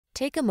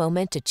Take a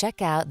moment to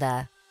check out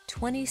the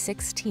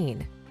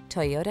 2016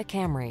 Toyota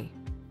Camry.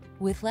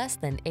 With less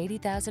than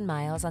 80,000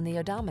 miles on the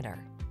odometer,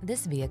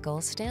 this vehicle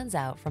stands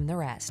out from the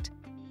rest.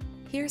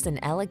 Here's an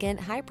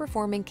elegant,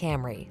 high-performing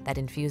Camry that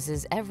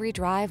infuses every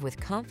drive with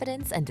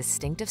confidence and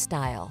distinctive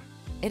style.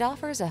 It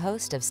offers a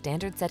host of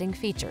standard-setting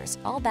features,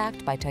 all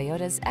backed by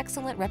Toyota's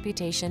excellent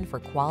reputation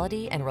for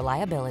quality and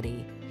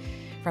reliability.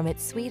 From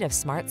its suite of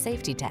smart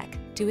safety tech,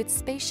 to its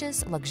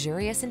spacious,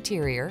 luxurious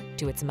interior,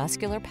 to its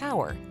muscular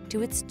power,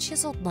 to its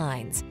chiseled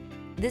lines,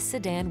 this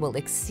sedan will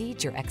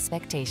exceed your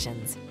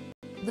expectations.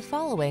 The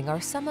following are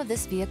some of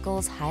this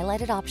vehicle's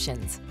highlighted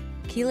options: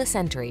 keyless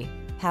entry,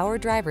 power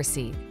driver's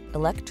seat,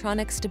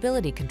 electronic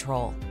stability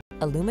control,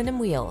 aluminum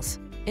wheels,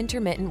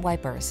 intermittent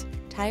wipers,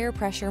 tire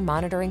pressure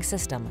monitoring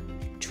system,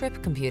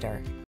 trip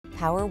computer,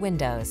 power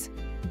windows,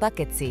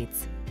 bucket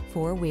seats,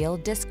 four-wheel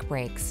disc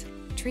brakes.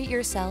 Treat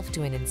yourself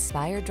to an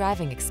inspired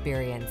driving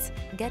experience.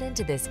 Get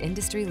into this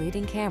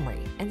industry-leading Camry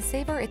and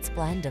savor its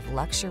blend of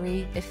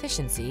luxury,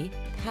 efficiency,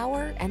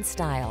 power, and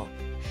style.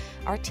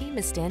 Our team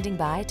is standing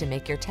by to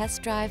make your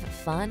test drive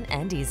fun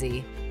and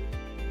easy.